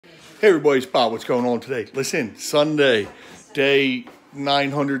Hey everybody, it's Bob. What's going on today? Listen, Sunday, day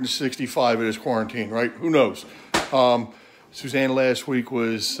 965 of this quarantine, right? Who knows? Suzanne last week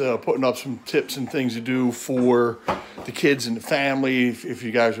was putting up some tips and things to do for the kids and the family if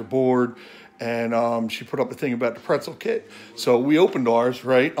you guys are bored. And she put up a thing about the pretzel kit. So we opened ours,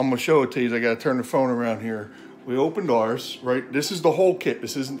 right? I'm going to show it to you. I got to turn the phone around here. We opened ours, right? This is the whole kit.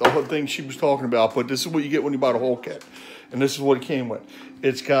 This isn't the whole thing she was talking about, but this is what you get when you buy the whole kit. And this is what it came with.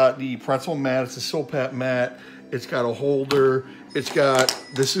 It's got the pretzel mat. It's a Silpat mat. It's got a holder. It's got,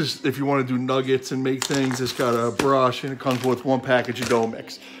 this is if you want to do nuggets and make things. It's got a brush, and it comes with one package of dough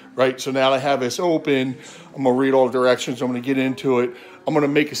mix, right? So now I have this open. I'm going to read all the directions. I'm going to get into it. I'm going to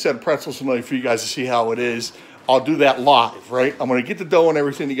make a set of pretzels tonight for you guys to see how it is. I'll do that live, right? I'm going to get the dough and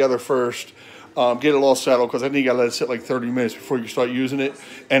everything together first. Get it all settled, because I think you got to let it sit like 30 minutes before you start using it.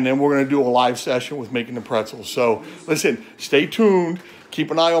 And then we're going to do a live session with making the pretzels. So listen, stay tuned.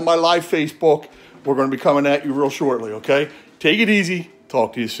 Keep an eye on my live Facebook. We're going to be coming at you real shortly, okay? Take it easy.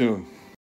 Talk to you soon.